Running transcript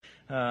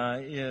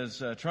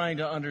is trying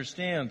to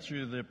understand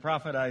through the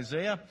prophet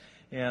Isaiah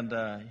and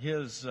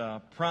his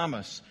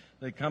promise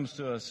that comes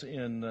to us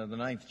in the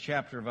 9th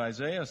chapter of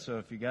Isaiah. So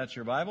if you got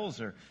your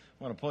Bibles or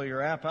want to pull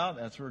your app out,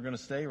 that's where we're going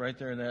to stay, right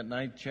there in that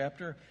 9th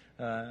chapter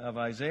of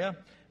Isaiah,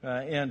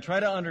 and try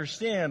to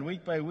understand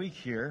week by week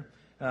here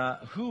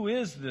who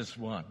is this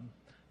one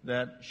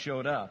that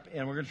showed up.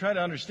 And we're going to try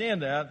to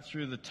understand that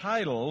through the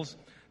titles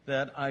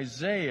that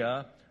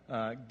Isaiah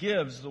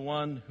gives the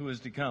one who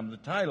is to come, the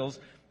titles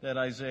that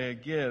Isaiah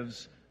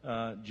gives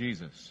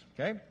Jesus.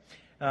 Okay?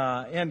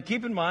 And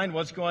keep in mind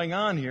what's going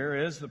on here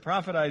is the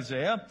prophet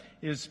Isaiah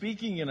is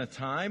speaking in a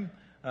time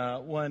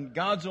when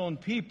God's own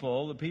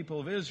people, the people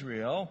of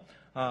Israel,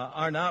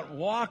 are not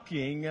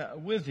walking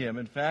with him.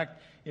 In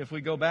fact, if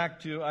we go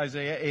back to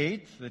Isaiah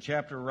 8, the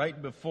chapter right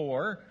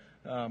before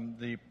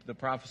the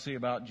prophecy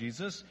about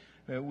Jesus,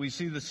 we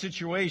see the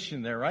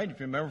situation there, right? If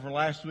you remember from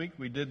last week,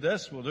 we did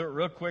this. We'll do it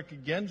real quick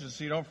again just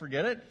so you don't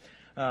forget it.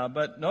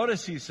 But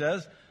notice he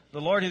says,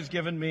 the Lord has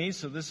given me,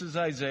 so this is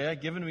Isaiah,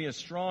 given me a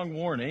strong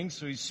warning.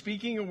 So he's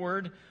speaking a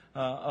word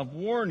of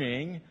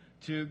warning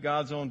to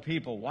God's own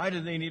people. Why do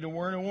they need a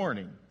word of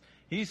warning?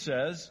 He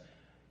says,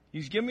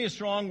 he's given me a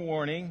strong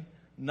warning,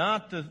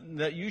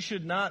 that you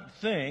should not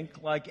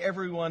think like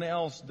everyone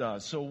else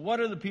does. So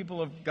what are the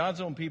people of God's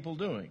own people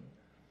doing?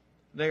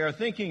 They are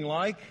thinking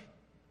like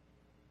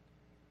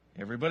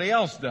everybody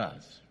else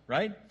does,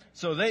 right?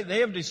 So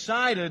they have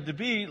decided to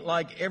be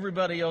like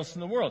everybody else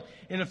in the world.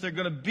 And if they're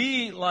going to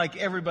be like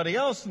everybody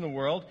else in the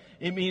world,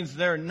 it means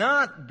they're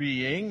not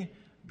being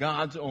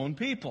God's own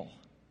people.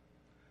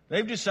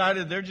 They've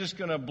decided they're just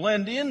going to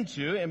blend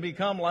into and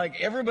become like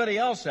everybody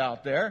else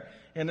out there.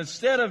 And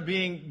instead of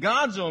being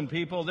God's own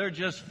people, they're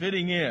just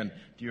fitting in.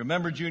 Do you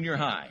remember junior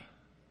high?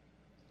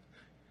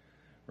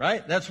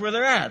 Right? That's where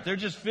they're at. They're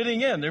just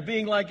fitting in. They're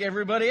being like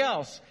everybody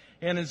else.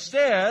 And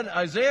instead,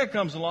 Isaiah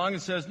comes along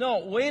and says,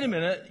 no, wait a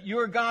minute,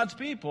 you're God's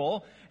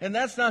people, and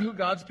that's not who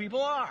God's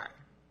people are.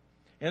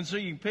 And so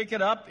you pick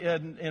it up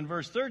in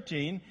verse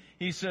 13.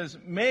 He says,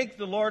 make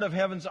the Lord of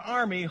heaven's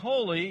army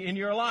holy in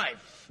your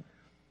life.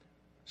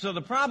 So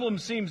the problem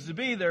seems to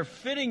be they're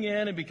fitting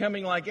in and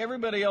becoming like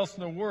everybody else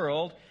in the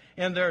world,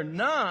 and they're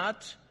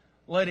not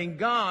letting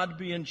God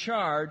be in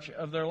charge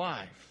of their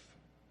life.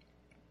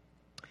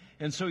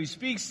 And so he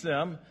speaks to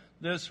them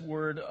this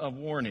word of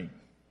warning.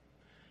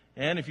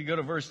 And if you go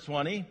to verse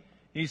 20,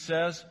 he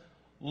says,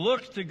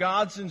 look to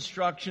God's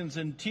instructions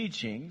and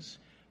teachings.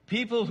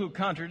 People who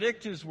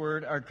contradict his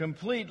word are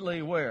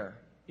completely where?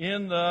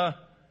 In the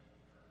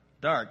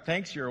dark.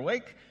 Thanks, you're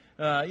awake.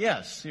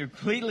 Yes, you're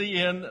completely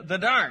in the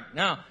dark.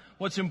 Now,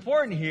 what's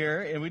important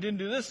here, and we didn't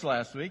do this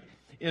last week,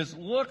 is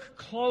look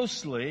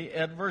closely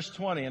at verse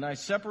 20. And I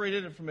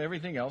separated it from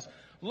everything else.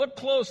 Look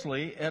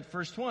closely at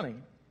verse 20.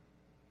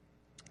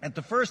 At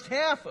the first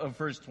half of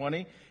verse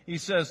 20, he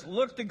says,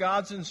 look to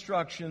God's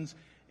instructions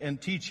and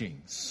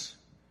teachings.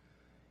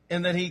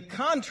 And then he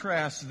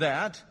contrasts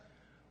that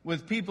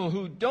with people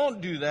who don't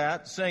do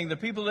that, saying the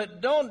people that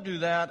don't do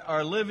that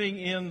are living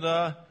in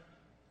the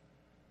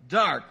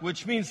dark,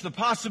 which means the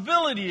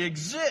possibility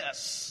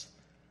exists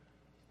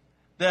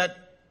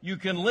that you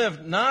can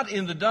live not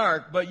in the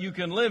dark, but you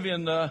can live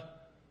in the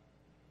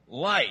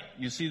light.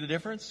 You see the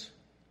difference?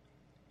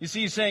 You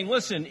see, he's saying,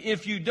 listen,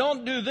 if you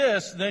don't do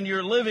this, then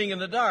you're living in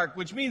the dark,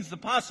 which means the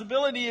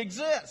possibility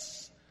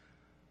exists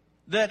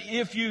that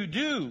if you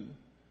do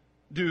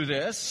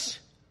this,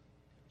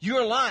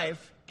 your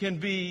life can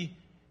be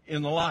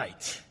in the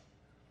light.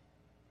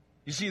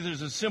 You see,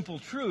 there's a simple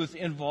truth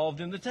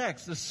involved in the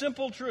text. The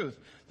simple truth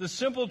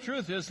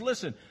is,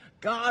 listen,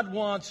 God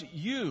wants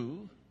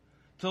you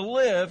to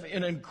live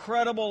an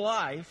incredible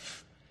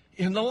life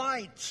in the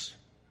light.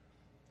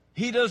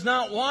 He does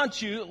not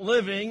want you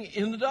living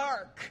in the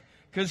dark,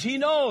 because he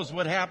knows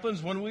what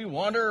happens when we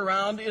wander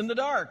around in the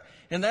dark.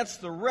 And that's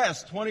the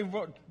rest.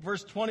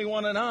 Verse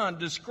 21 and on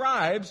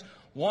describes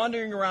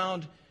wandering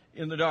around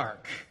in the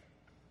dark.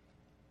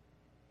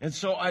 And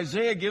so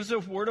Isaiah gives a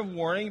word of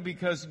warning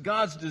because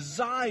God's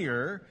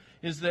desire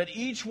is that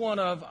each one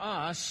of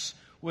us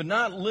would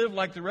not live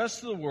like the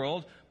rest of the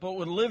world, but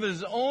would live as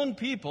his own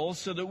people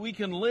so that we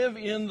can live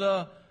in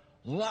the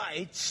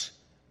light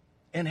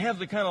and have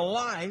the kind of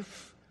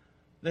life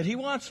that he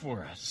wants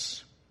for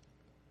us.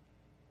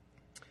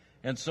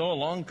 And so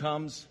along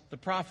comes the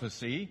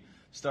prophecy,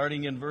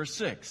 starting in verse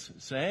 6,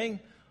 saying,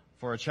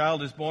 for a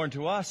child is born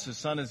to us, a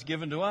son is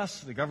given to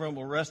us, the government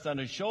will rest on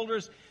his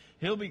shoulders.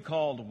 He'll be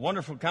called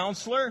Wonderful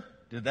Counselor.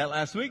 Did that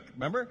last week,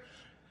 remember?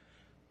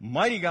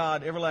 Mighty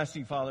God,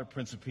 Everlasting Father,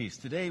 Prince of Peace.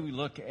 Today we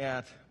look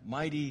at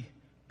Mighty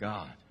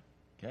God,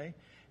 okay?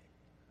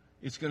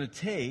 It's going to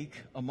take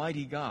a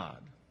mighty God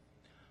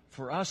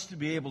for us to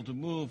be able to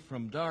move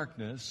from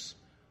darkness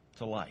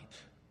to light.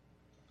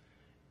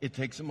 It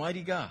takes a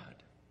mighty God.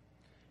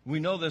 We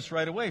know this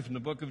right away from the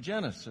book of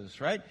Genesis,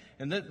 right?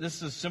 And this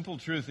is a simple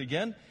truth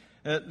again,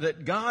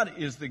 that God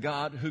is the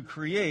God who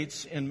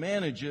creates and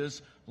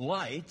manages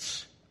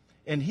light,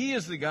 and he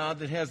is the God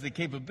that has the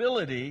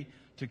capability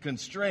to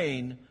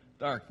constrain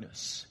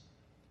darkness.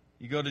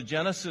 You go to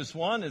Genesis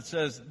 1, it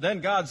says, then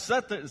God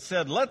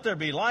said, let there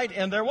be light,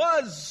 and there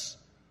was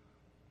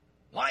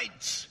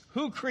light.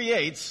 Who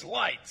creates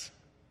light?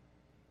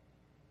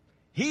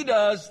 He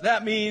does.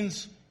 That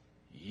means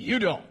you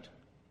don't.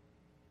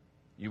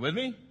 You with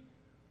me?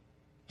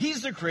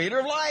 He's the creator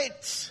of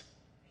light.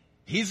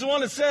 He's the one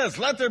that says,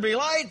 let there be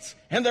light,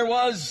 and there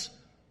was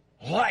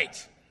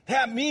light.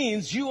 That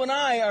means you and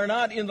I are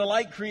not in the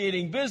light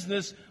creating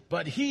business,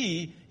 but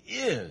He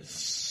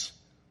is.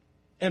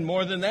 And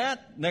more than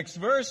that, next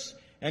verse,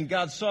 and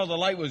God saw the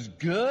light was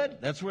good.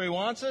 That's where He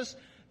wants us.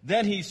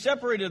 Then He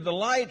separated the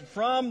light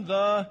from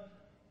the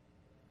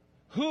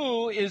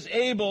who is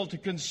able to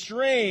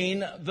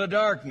constrain the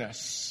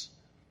darkness.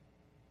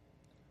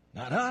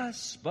 Not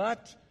us,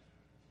 but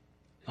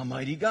a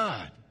mighty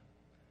God.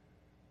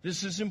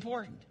 This is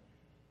important.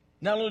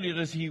 Not only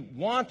does He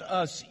want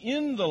us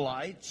in the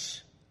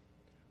light,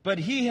 but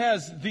He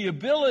has the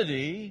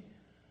ability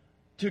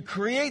to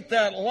create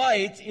that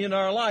light in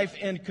our life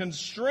and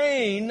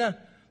constrain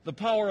the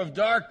power of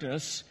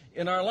darkness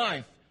in our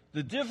life.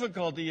 The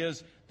difficulty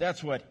is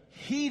that's what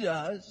He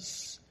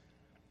does.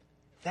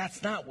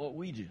 That's not what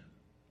we do.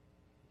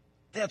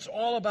 That's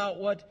all about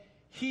what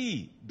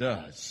He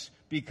does,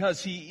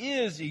 because He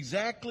is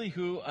exactly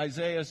who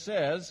Isaiah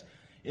says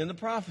in the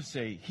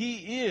prophecy.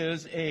 He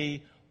is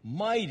a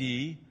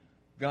mighty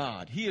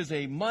God. He is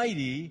a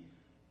mighty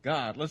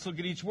God. Let's look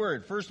at each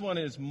word. First one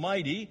is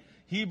mighty.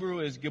 Hebrew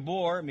is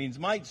Gibor, means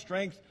might,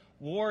 strength,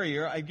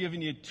 warrior. I've given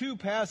you two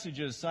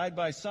passages side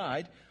by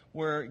side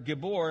where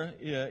Gibor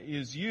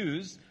is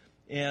used,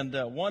 and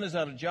one is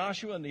out of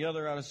Joshua and the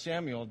other out of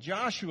Samuel.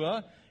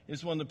 Joshua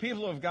is when the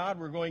people of God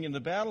were going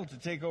into battle to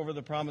take over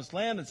the promised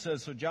land. It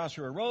says, so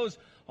Joshua arose,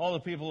 got all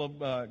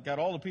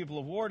the people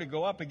of war to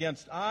go up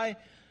against Ai,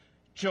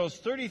 chose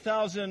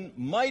 30,000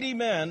 mighty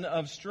men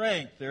of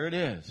strength. There it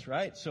is,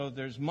 right? So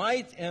there's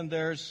might and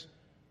there's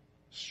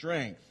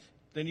strength.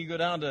 Then you go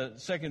down to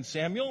 2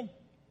 Samuel,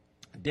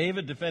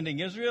 David defending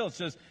Israel. It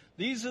says,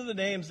 these are the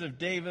names of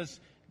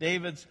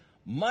David's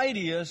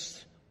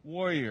mightiest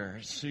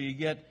warriors. So you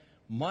get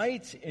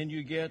might and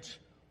you get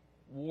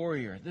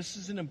warrior. This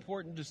is an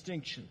important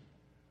distinction.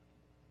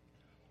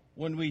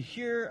 When we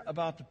hear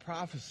about the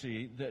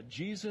prophecy that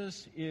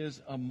Jesus is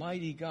a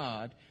mighty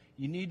God,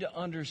 you need to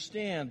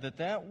understand that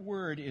that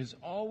word is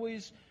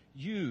always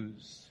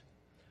used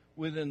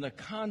within the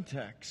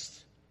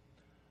context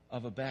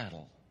of a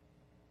battle.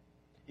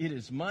 It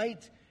is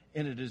might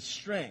and it is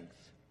strength.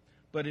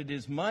 But it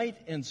is might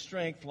and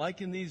strength,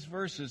 like in these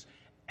verses,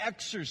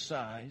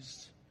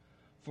 exercised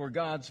for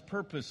God's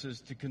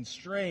purposes to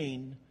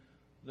constrain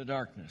the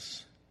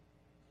darkness.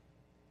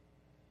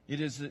 It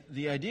is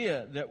the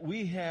idea that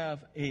we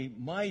have a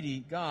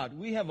mighty God.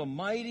 We have a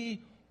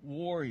mighty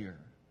warrior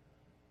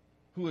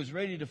who is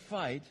ready to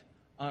fight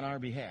on our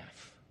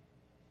behalf,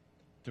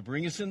 to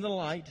bring us into the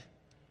light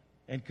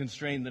and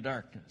constrain the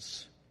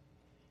darkness.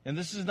 And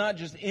this is not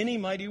just any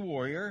mighty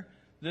warrior.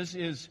 This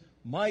is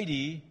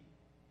mighty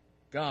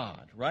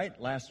God, right?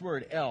 Last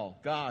word, El,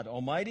 God,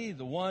 Almighty,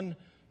 the one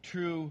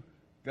true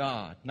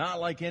God. Not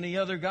like any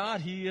other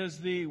God. He is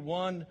the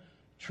one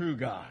true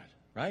God,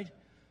 right?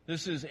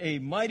 This is a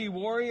mighty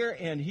warrior,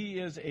 and He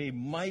is a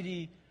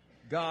mighty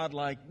God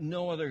like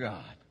no other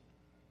God.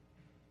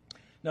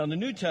 Now, in the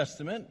New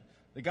Testament,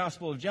 the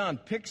Gospel of John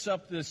picks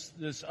up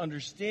this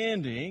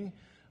understanding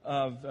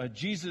of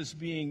Jesus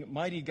being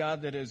mighty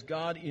God, that is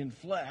God in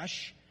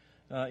flesh.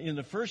 In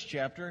the first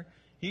chapter,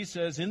 he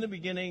says, in the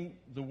beginning,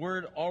 the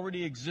Word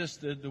already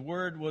existed. The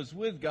Word was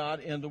with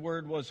God, and the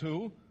Word was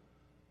who?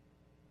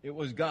 It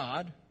was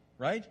God,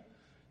 right?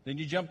 Then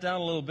you jump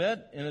down a little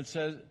bit, and it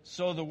says,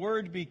 so the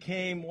Word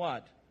became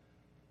what?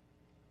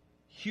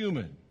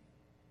 Human.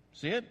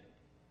 See it?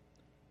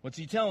 What's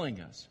he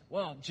telling us?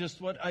 Well, just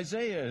what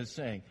Isaiah is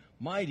saying.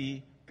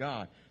 Mighty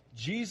God.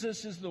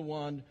 Jesus is the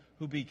one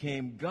who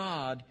became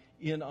God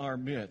in our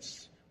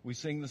midst. We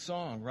sing the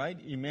song, right?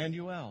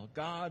 Emmanuel,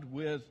 God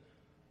with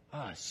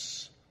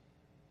us.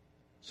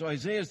 So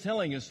Isaiah is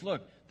telling us,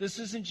 look, this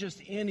isn't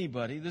just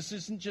anybody. This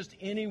isn't just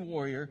any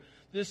warrior.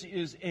 This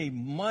is a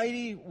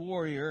mighty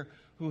warrior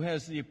who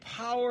has the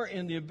power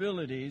and the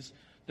abilities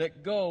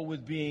that go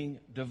with being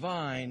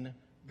divine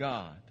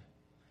God.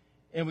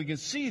 And we can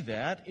see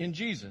that in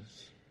Jesus,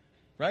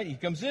 right? He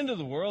comes into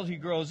the world, he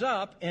grows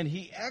up, and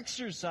he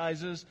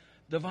exercises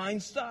divine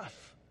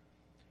stuff.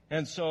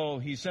 And so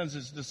he sends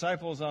his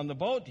disciples on the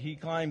boat. He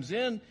climbs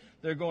in.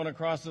 They're going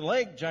across the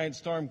lake. Giant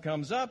storm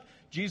comes up.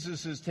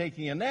 Jesus is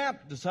taking a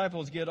nap.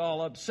 Disciples get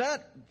all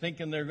upset,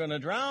 thinking they're going to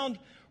drown,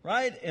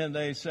 right? And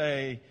they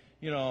say,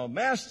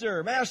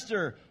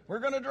 Master, we're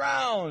going to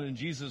drown. And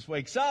Jesus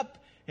wakes up,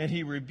 and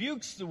he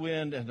rebukes the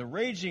wind and the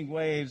raging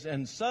waves,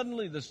 and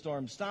suddenly the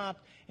storm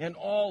stopped, and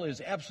all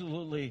is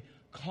absolutely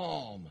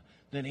calm.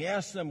 Then he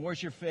asked them,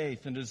 where's your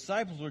faith? And the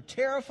disciples were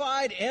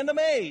terrified and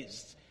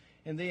amazed.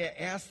 And they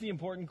asked the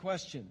important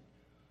question,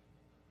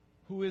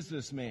 who is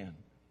this man?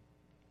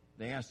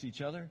 They asked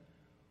each other.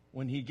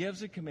 When he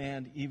gives a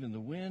command, even the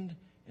wind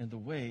and the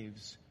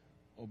waves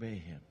obey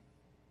him.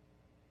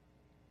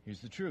 Here's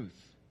the truth.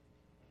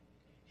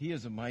 He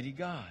is a mighty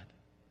God.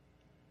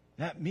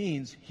 That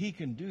means He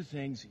can do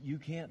things you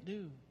can't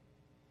do.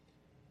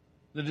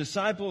 The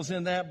disciples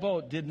in that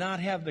boat did not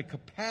have the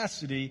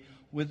capacity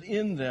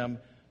within them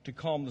to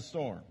calm the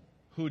storm.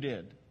 Who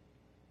did?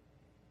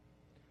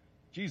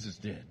 Jesus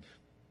did.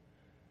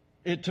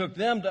 It took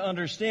them to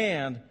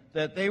understand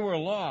that they were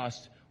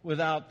lost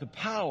without the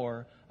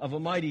power of a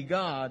mighty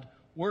God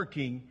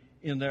working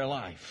in their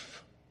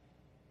life.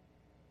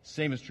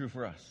 Same is true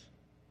for us.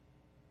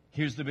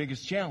 Here's the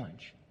biggest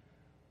challenge.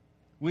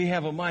 We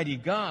have a mighty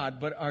God,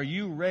 but are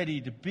you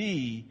ready to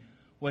be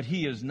what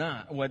He is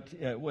not?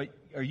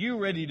 Are you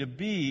ready to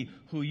be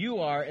who you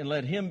are and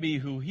let Him be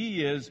who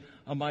He is,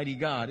 a mighty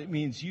God? It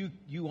means you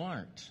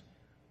aren't.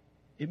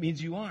 It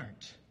means you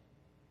aren't.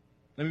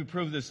 Let me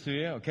prove this to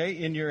you, okay?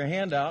 In your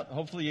handout,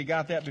 hopefully you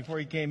got that before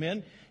you came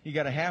in. You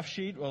got a half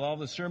sheet with all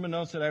the sermon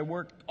notes that I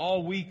worked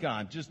all week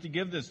on just to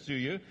give this to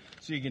you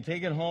so you can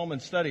take it home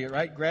and study it,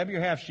 right? Grab your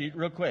half sheet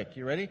real quick.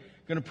 You ready?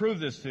 I'm going to prove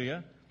this to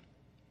you.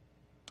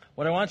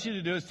 What I want you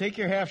to do is take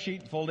your half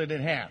sheet and fold it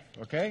in half,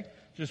 okay?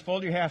 Just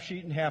fold your half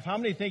sheet in half. How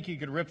many think you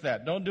could rip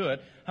that? Don't do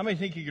it. How many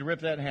think you could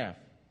rip that in half?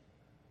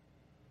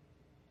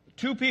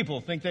 2 people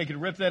think they could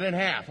rip that in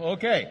half.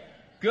 Okay,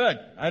 good.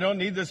 I don't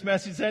need this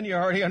message then. You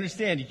already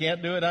understand. You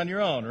can't do it on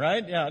your own,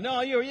 right? Yeah.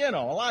 No, you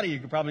know, a lot of you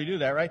could probably do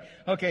that, right?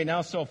 Okay,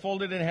 now so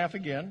fold it in half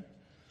again.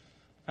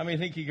 How many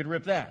think you could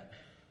rip that?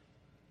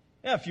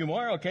 Yeah, a few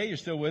more. Okay, you're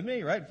still with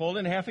me, right? Fold it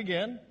in half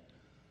again.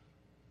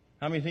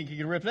 How many think you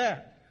could rip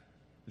that?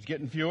 It's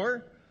getting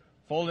fewer.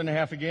 Fold it in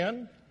half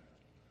again.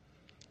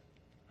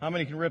 How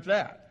many can rip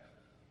that?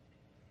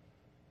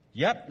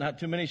 Yep, not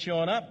too many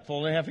showing up.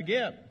 Fold it in half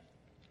again.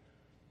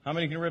 How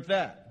many can rip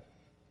that?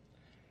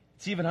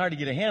 It's even hard to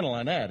get a handle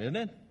on that, isn't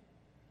it?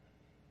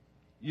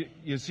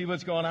 You see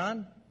what's going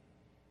on?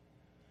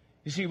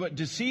 You see, what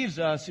deceives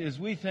us is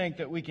we think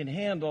that we can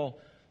handle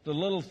the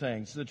little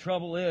things. The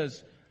trouble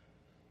is,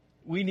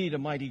 we need a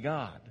mighty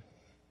God.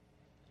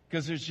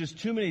 Because there's just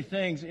too many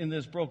things in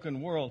this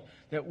broken world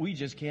that we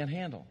just can't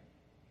handle.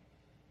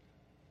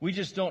 We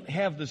just don't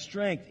have the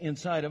strength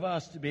inside of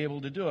us to be able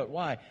to do it.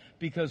 Why?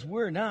 Because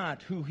we're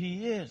not who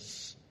He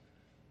is.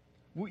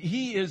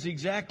 He is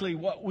exactly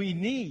what we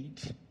need.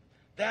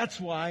 That's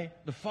why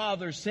the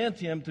Father sent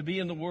Him to be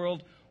in the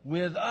world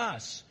with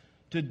us,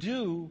 to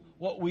do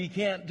what we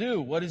can't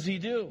do. What does He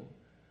do?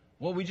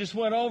 Well, we just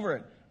went over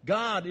it.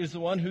 God is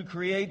the one who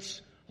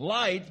creates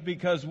light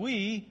because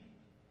we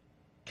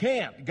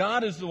can't.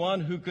 God is the one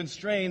who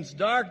constrains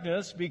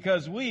darkness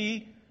because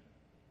we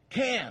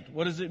can't.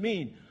 What does it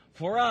mean?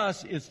 For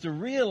us, it's to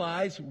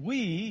realize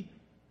we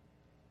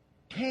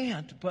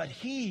can't, but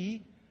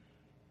He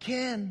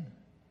can.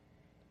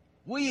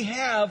 We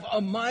have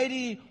a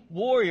mighty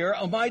warrior,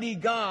 a mighty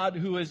God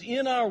who is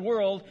in our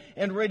world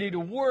and ready to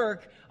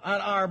work on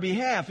our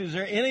behalf. Is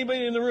there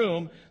anybody in the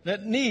room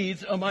that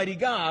needs a mighty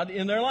God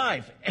in their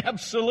life?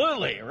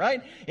 Absolutely,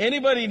 right?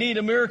 Anybody need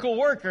a miracle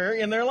worker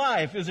in their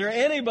life? Is there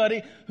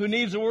anybody who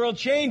needs a world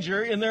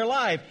changer in their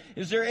life?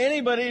 Is there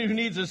anybody who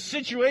needs a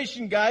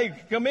situation guy who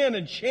can come in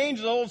and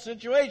change the whole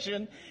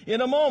situation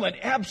in a moment?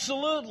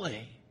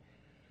 Absolutely.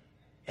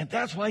 And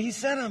that's why He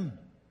sent Him.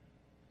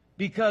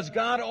 Because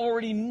God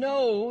already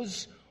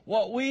knows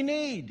what we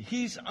need.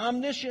 He's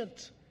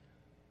omniscient.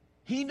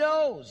 He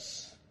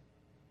knows.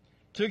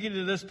 Took you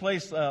to this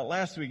place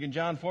last week in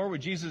John 4 where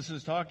Jesus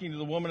is talking to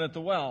the woman at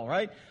the well,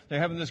 right? They're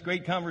having this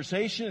great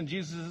conversation and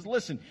Jesus says,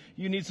 listen,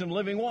 you need some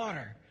living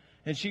water.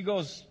 And she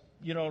goes,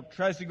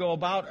 tries to go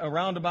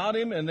around about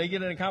him, and they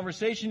get in a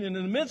conversation. And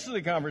in the midst of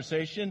the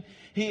conversation,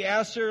 he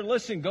asks her,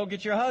 listen, go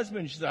get your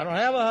husband. She says, I don't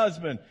have a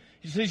husband.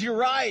 He says, you're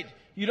right.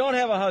 You don't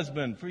have a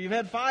husband, for you've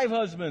had 5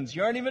 husbands.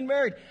 You aren't even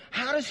married.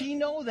 How does he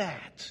know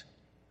that?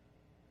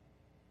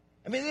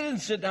 I mean, they didn't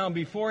sit down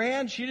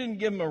beforehand. She didn't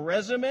give him a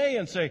resume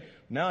and say,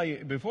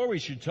 before we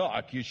should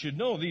talk, you should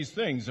know these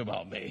things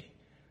about me.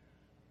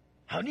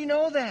 How do you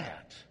know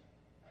that?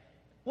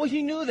 Well,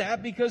 he knew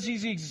that because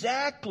he's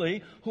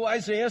exactly who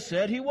Isaiah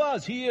said he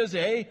was. He is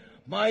a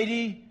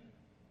mighty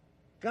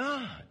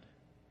God.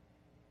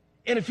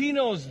 And if he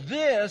knows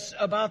this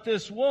about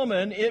this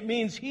woman, it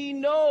means he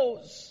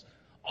knows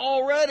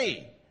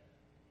already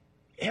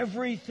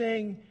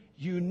everything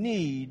you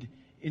need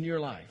in your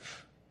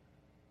life.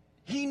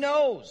 He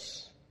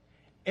knows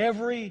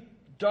every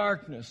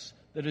darkness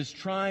that is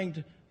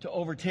trying to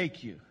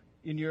overtake you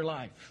in your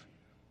life.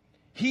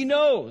 He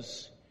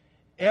knows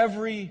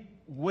every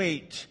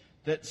weight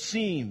that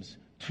seems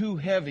too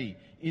heavy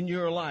in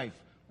your life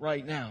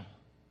right now.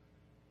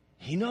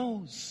 He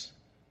knows.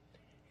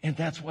 And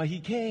that's why He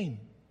came.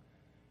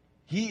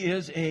 He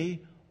is a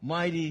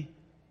mighty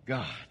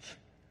God.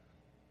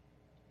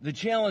 The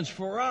challenge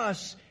for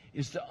us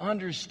is to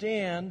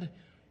understand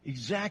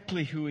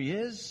exactly who He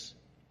is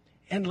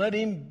and let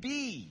Him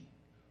be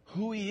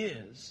who He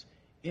is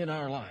in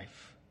our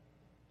life.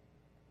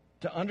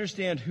 To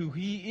understand who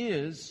He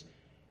is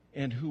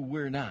and who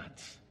we're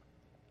not.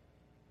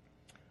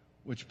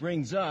 Which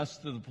brings us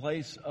to the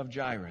place of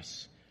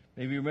Jairus.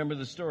 Maybe you remember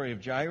the story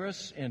of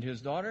Jairus and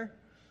his daughter.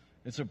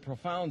 It's a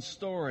profound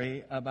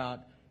story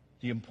about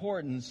the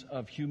importance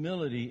of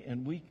humility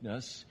and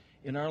weakness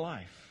in our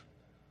life.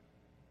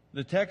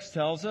 The text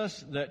tells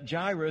us that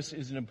Jairus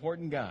is an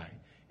important guy.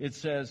 It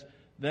says,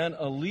 then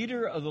a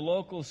leader of the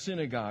local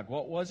synagogue.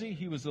 What was he?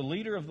 He was the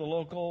leader of the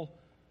local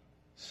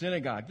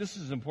synagogue. This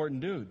is an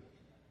important dude.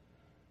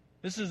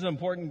 This is an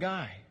important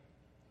guy.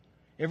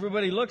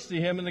 Everybody looks to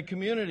him in the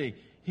community.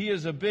 He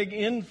is a big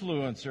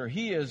influencer.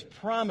 He is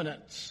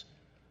prominent.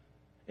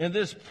 And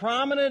this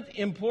prominent,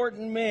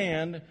 important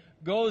man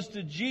goes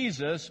to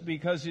Jesus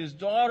because his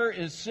daughter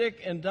is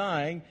sick and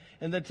dying.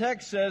 And the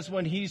text says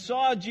when he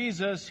saw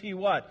Jesus, he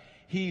what?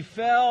 He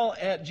fell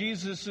at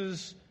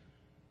Jesus'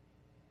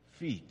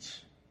 feet.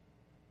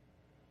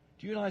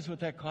 Do you realize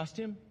what that cost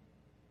him?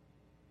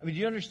 I mean,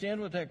 do you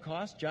understand what that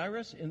cost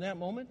Jairus in that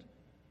moment?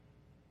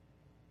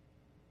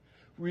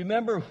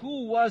 Remember,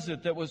 who was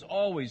it that was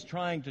always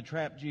trying to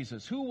trap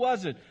Jesus? Who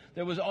was it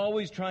that was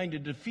always trying to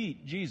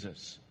defeat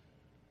Jesus?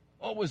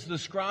 Oh, it was the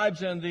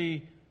scribes and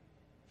the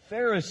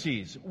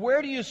Pharisees.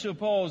 Where do you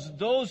suppose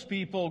those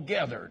people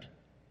gathered?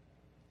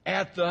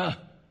 At the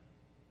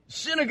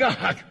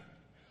synagogue,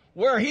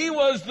 where he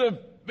was the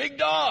big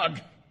dog.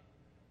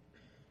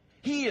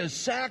 He is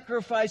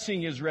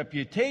sacrificing his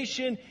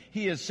reputation.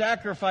 He is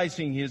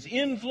sacrificing his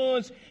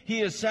influence.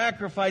 He is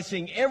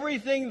sacrificing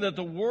everything that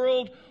the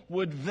world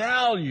would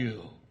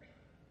value.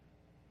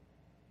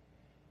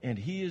 And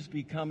he is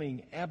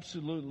becoming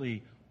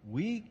absolutely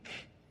weak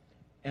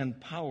and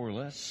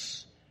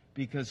powerless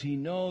because he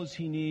knows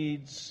he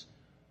needs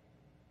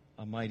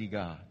a mighty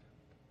God.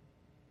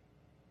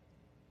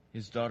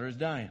 His daughter is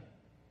dying,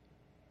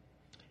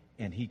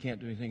 and he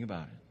can't do anything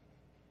about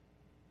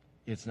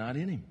it. It's not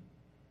in him.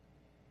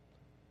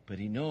 But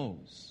he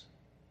knows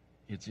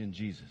it's in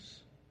Jesus.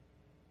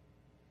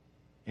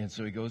 And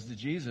so he goes to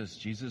Jesus.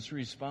 Jesus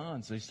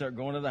responds. They start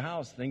going to the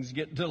house. Things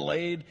get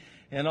delayed.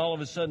 And all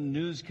of a sudden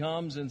news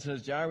comes and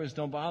says, Jairus,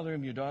 don't bother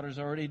him. Your daughter's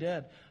already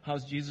dead.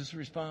 How's Jesus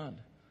respond?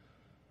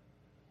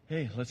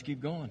 Hey, let's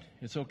keep going.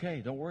 It's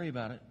okay. Don't worry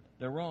about it.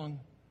 They're wrong.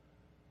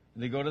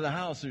 And they go to the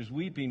house. There's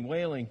weeping,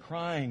 wailing,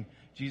 crying.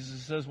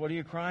 Jesus says, what are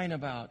you crying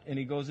about? And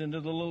he goes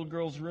into the little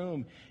girl's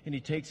room, and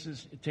he takes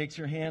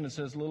her hand and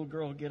says, little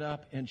girl, get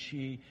up. And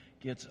she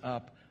gets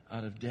up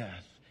out of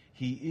death.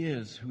 He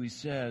is who he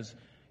says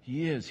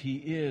he is. He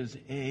is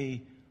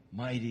a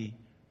mighty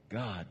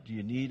God. Do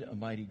you need a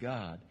mighty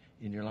God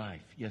in your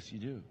life? Yes, you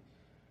do.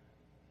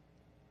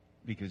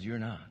 Because you're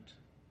not.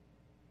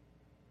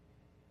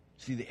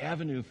 See, the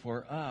avenue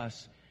for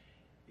us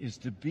is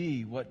to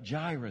be what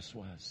Jairus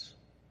was.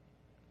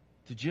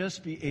 To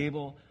just be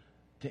able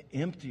to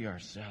empty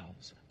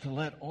ourselves, to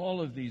let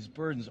all of these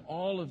burdens,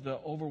 all of the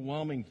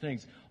overwhelming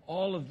things,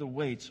 all of the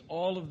weights,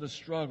 all of the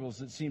struggles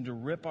that seem to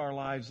rip our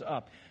lives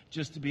up,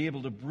 just to be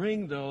able to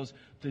bring those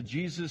to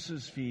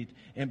Jesus' feet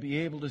and be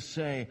able to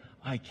say,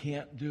 I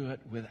can't do it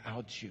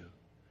without you,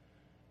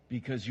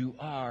 because you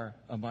are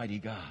a mighty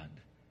God.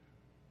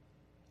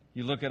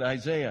 You look at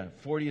Isaiah,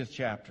 40th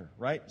chapter,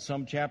 right?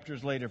 Some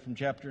chapters later, from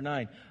chapter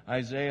 9,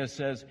 Isaiah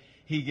says,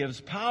 he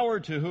gives power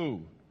to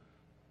who?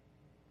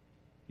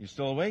 You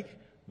still awake?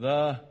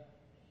 The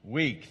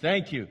weak.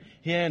 Thank you.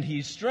 And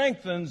he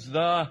strengthens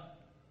the...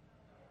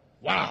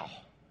 Wow.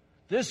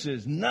 This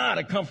is not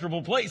a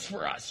comfortable place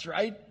for us,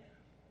 right?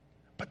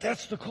 But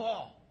that's the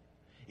call.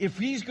 If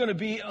he's going to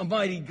be a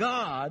mighty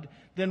God,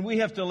 then we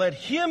have to let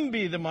him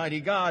be the mighty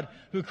God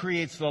who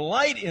creates the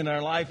light in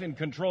our life and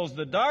controls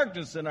the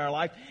darkness in our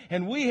life.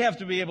 And we have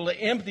to be able to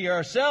empty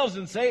ourselves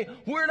and say,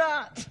 we're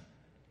not.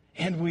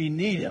 And we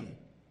need him.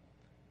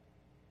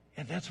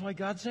 And that's why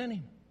God sent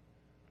him.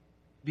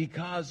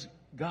 Because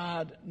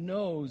God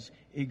knows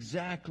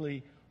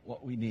exactly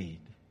what we need.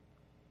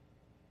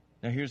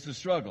 Now here's the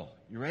struggle.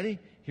 You ready?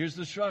 Here's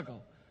the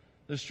struggle.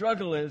 The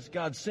struggle is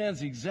God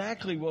sends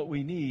exactly what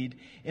we need,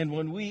 and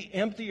when we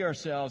empty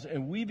ourselves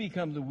and we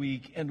become the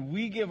weak and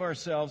we give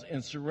ourselves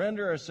and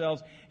surrender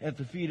ourselves at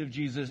the feet of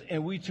Jesus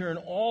and we turn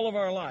all of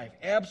our life,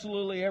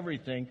 absolutely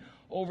everything,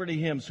 over to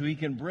him so he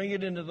can bring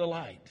it into the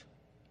light,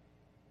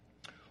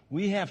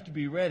 we have to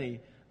be ready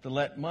to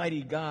let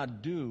mighty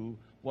God do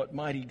what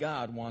mighty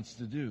God wants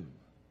to do.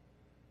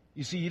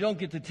 You see, you don't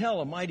get to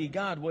tell a mighty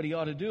God what he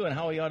ought to do and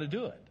how he ought to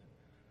do it.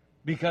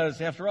 Because,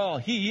 after all,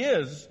 he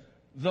is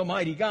the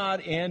mighty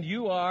God, and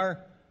you are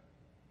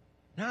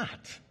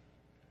not.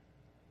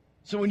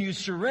 So when you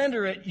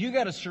surrender it, you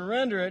got to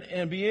surrender it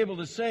and be able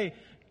to say,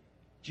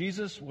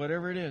 Jesus,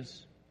 whatever it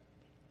is,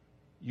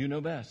 you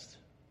know best.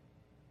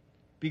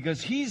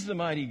 Because he's the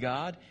mighty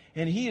God,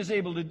 and he is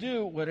able to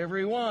do whatever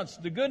he wants.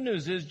 The good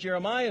news is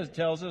Jeremiah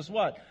tells us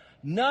what?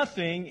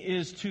 Nothing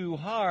is too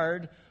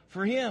hard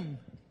for him.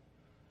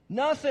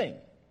 Nothing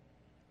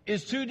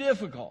is too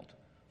difficult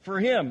for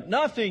him.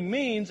 Nothing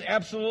means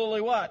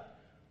absolutely what?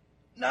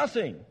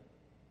 Nothing.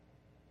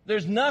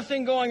 There's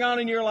nothing going on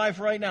in your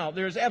life right now.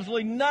 There's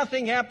absolutely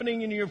nothing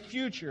happening in your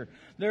future.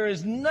 There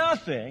is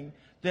nothing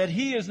that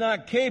he is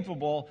not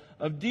capable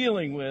of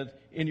dealing with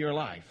in your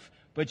life.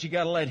 But you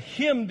got to let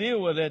him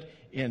deal with it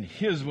in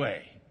his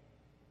way,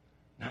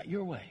 not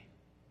your way.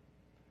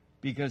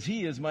 Because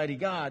he is mighty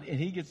God, and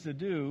he gets to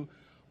do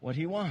what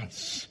he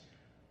wants.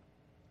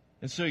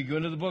 And so you go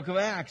into the book of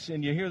Acts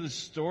and you hear the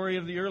story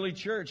of the early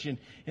church and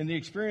the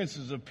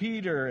experiences of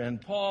Peter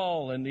and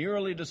Paul and the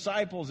early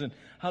disciples and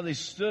how they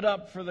stood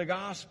up for the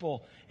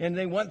gospel and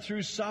they went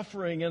through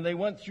suffering and they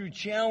went through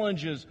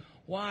challenges.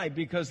 Why?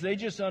 Because they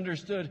just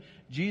understood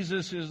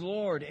Jesus is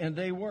Lord and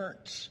they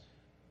weren't.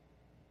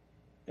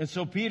 And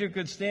so Peter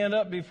could stand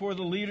up before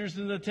the leaders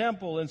in the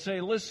temple and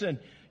say, listen,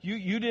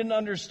 you didn't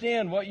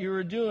understand what you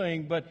were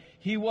doing, but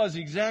he was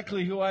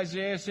exactly who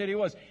Isaiah said he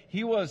was.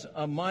 He was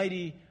a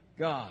mighty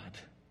God.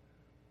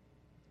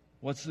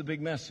 What's the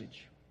big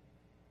message?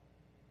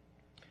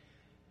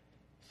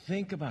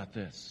 Think about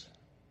this.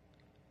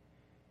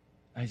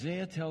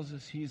 Isaiah tells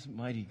us he's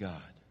mighty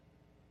God.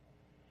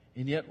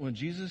 And yet when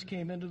Jesus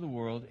came into the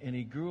world and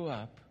he grew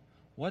up,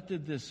 what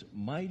did this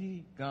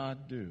mighty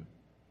God do?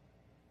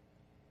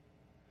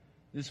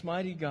 This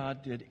mighty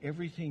God did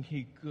everything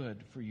he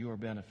could for your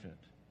benefit.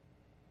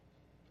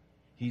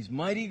 He's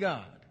mighty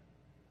God.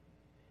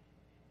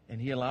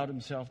 And he allowed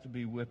himself to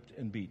be whipped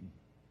and beaten.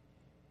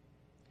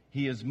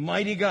 He is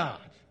mighty God.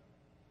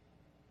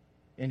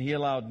 And he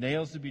allowed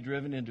nails to be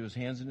driven into his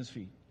hands and his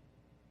feet.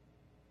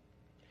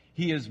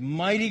 He is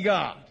mighty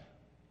God.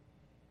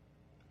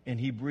 And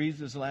he breathed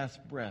his last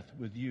breath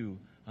with you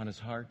on his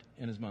heart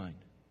and his mind.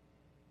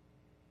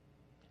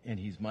 And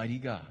he's mighty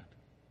God.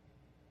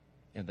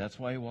 And that's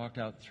why he walked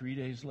out 3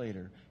 days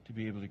later to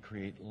be able to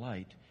create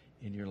light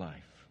in your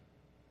life.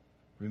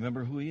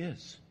 Remember who he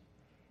is.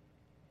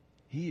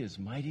 He is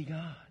mighty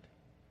God.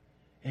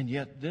 And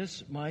yet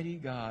this mighty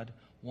God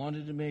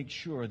wanted to make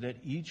sure that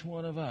each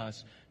one of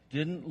us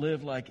didn't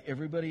live like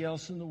everybody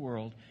else in the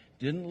world,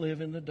 didn't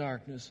live in the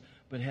darkness,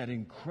 but had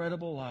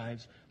incredible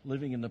lives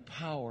living in the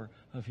power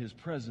of his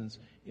presence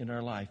in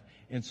our life.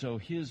 And so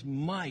his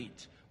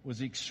might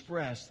was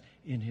expressed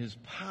in his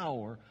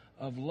power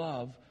of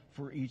love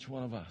for each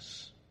one of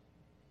us.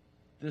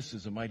 This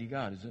is a mighty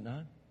God, is it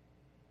not?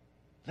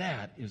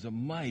 That is a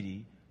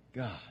mighty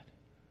God.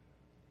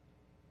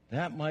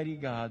 That mighty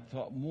God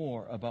thought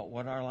more about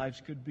what our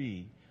lives could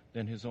be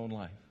than his own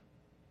life.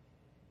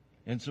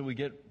 And so we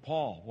get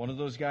Paul, one of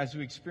those guys who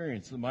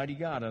experienced the mighty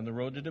God on the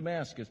road to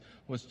Damascus,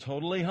 was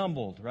totally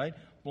humbled, right?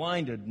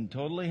 Blinded and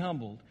totally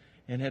humbled,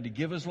 and had to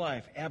give his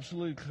life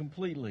absolutely,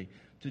 completely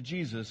to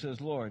Jesus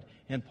as Lord.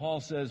 And Paul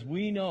says,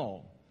 we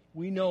know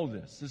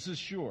this. This is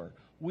sure.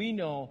 We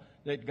know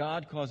that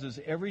God causes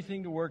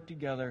everything to work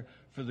together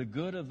for the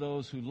good of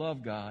those who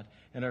love God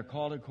and are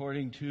called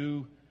according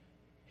to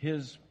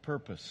his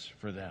purpose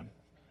for them.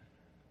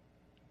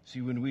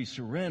 See, when we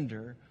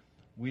surrender,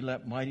 we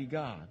let mighty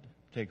God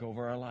take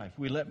over our life.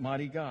 We let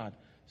mighty God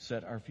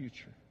set our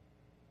future.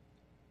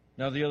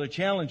 Now, the other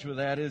challenge with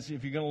that is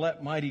if you're going to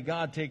let mighty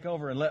God take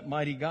over and let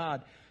mighty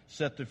God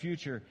set the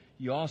future,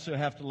 you also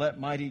have to let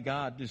mighty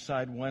God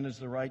decide when is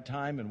the right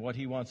time and what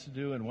he wants to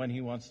do and when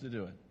he wants to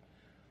do it.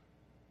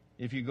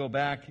 If you go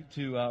back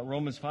to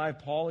Romans 5,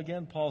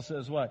 Paul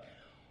says what?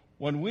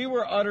 When we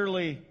were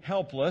utterly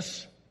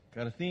helpless,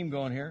 got a theme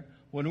going here.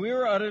 When we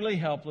were utterly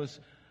helpless,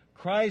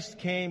 Christ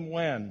came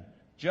when?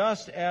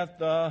 Just at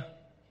the,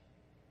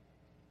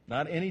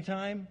 not any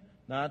time,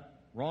 not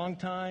wrong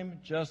time,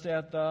 just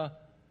at the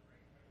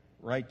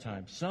right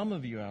time. Some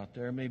of you out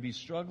there may be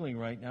struggling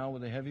right now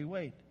with a heavy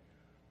weight.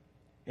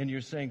 And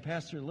you're saying,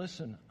 Pastor,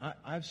 listen,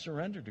 I've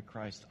surrendered to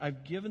Christ.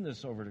 I've given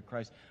this over to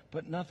Christ,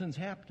 but nothing's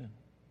happening.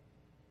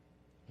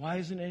 Why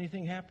isn't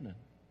anything happening?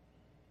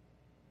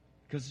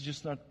 Because it's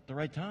just not the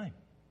right time.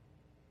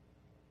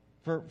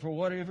 For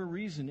whatever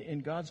reason,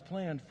 in God's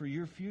plan for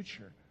your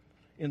future,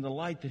 in the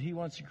light that he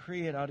wants to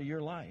create out of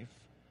your life,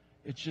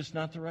 it's just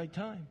not the right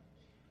time.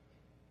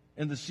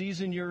 And the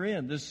season you're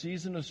in, this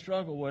season of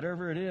struggle,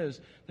 whatever it is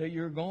that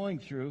you're going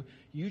through,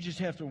 you just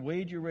have to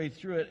wade your way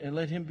through it and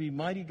let him be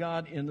mighty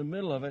God in the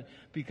middle of it,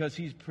 because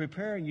he's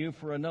preparing you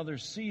for another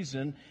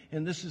season,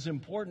 and this is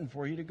important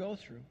for you to go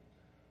through.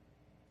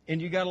 And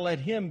you got to let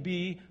him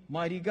be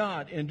mighty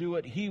God and do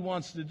what he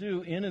wants to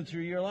do in and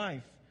through your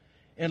life.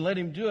 And let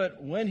him do it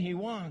when he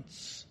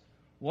wants,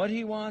 what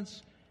he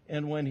wants,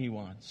 and when he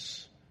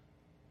wants.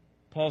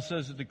 Paul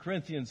says to the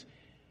Corinthians,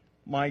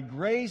 my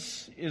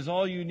grace is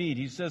all you need.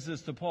 He says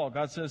this to Paul.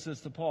 God says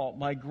this to Paul.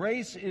 My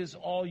grace is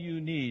all you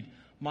need.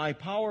 My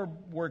power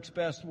works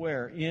best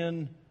where?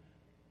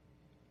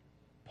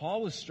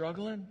 Paul was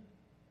struggling.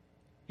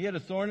 He had a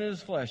thorn in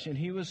his flesh, and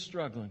he was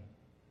struggling.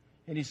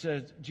 And he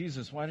said,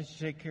 Jesus, why don't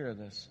you take care of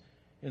this?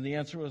 And the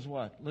answer was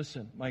what?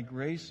 Listen, my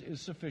grace is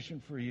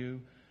sufficient for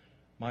you.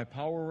 My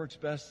power works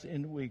best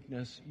in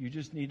weakness. You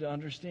just need to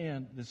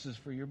understand this is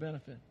for your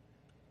benefit.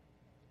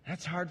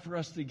 That's hard for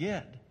us to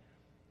get.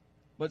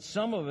 But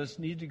some of us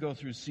need to go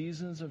through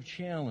seasons of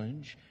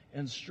challenge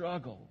and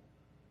struggle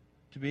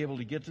to be able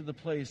to get to the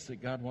place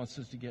that God wants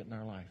us to get in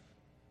our life.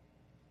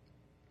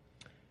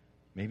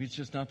 Maybe it's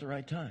just not the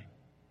right time.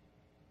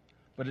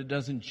 But it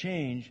doesn't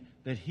change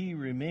that he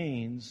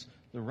remains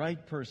the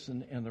right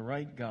person and the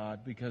right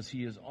God, because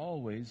he is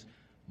always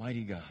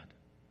mighty God.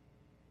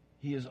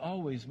 He is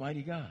always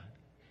mighty God.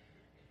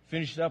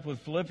 Finished up with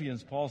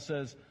Philippians, Paul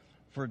says,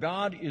 For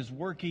God is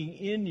working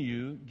in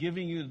you,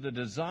 giving you the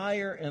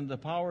desire and the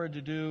power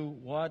to do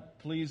what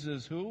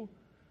pleases who?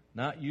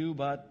 Not you,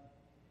 but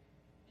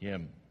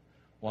Him.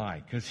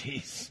 Why? Because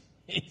He's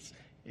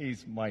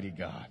mighty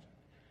God.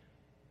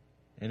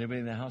 Anybody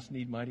in the house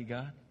need mighty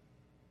God?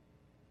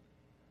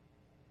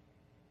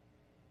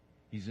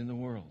 He's in the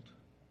world.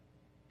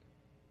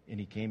 And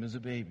He came as a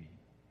baby.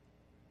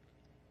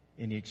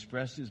 And He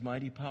expressed His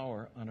mighty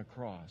power on a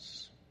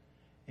cross.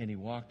 And He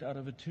walked out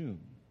of a tomb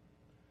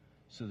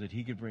so that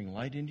He could bring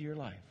light into your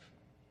life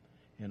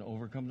and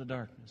overcome the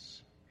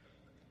darkness.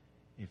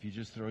 If you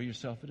just throw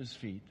yourself at His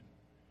feet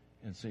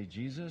and say,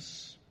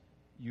 Jesus,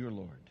 you're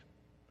Lord.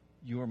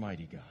 You're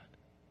mighty God.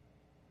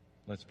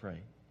 Let's pray.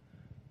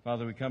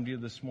 Father, we come to you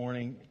this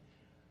morning.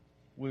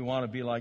 We want to be like